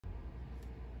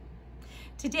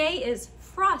Today is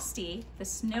Frosty the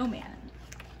Snowman.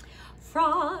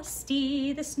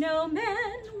 Frosty the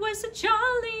Snowman was a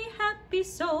jolly, happy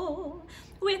soul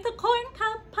with a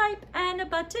corncob pipe and a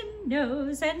button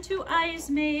nose and 2 eyes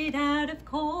made out of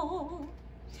coal.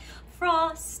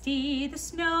 Frosty the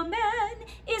Snowman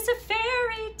is a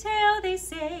fairy tale, they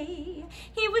say.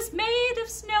 He was made of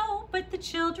snow, but the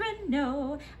children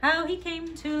know how he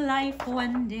came to life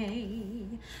one day.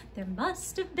 There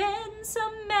must have been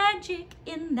some magic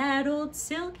in that old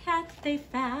silk hat they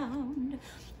found,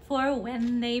 for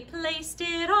when they placed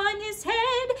it on his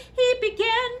head, he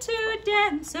began to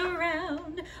dance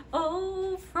around.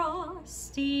 Oh,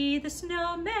 Frosty the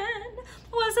Snowman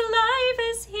was alive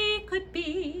as he could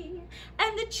be,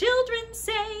 and the children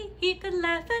say he could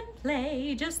laugh and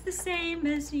play just the same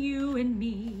as you and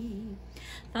me.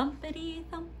 Thumpity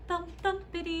thump thump,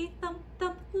 thumpity thump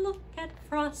thump, look at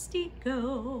Frosty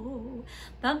go.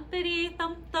 Thumpity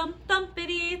thump thump,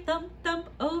 thumpity thump thump,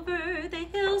 over the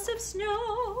hills of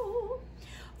snow.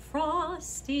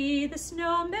 Frosty the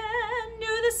Snowman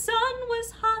knew the sun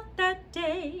was hot that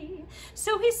day,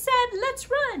 so he said, let's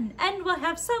run and we'll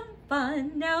have some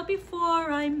fun now before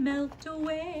I melt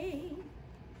away.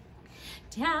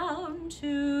 Down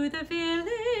to the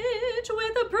village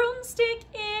with a broomstick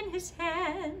in his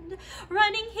hand,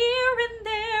 running here and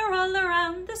there all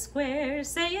around the square,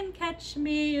 saying, catch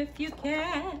me if you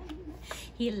can.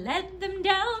 He led them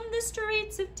down the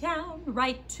streets of town,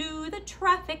 right to the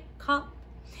traffic cop,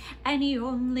 and he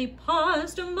only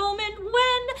paused a moment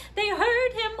when they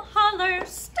heard him holler,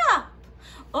 stop!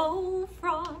 Oh,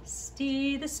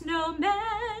 Frosty the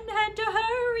Snowman had to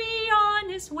hurry on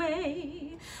his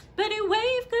way, but he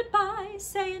waved goodbye,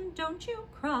 saying, don't you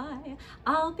cry,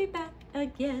 I'll be back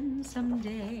again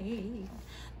someday.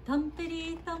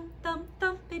 Thumpity thump thump,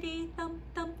 thumpity thump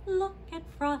thump, look at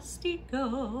Frosty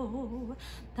go.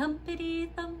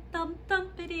 Thumpity thump thump,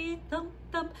 thumpity thump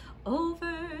thump,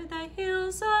 over the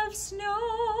hills of snow.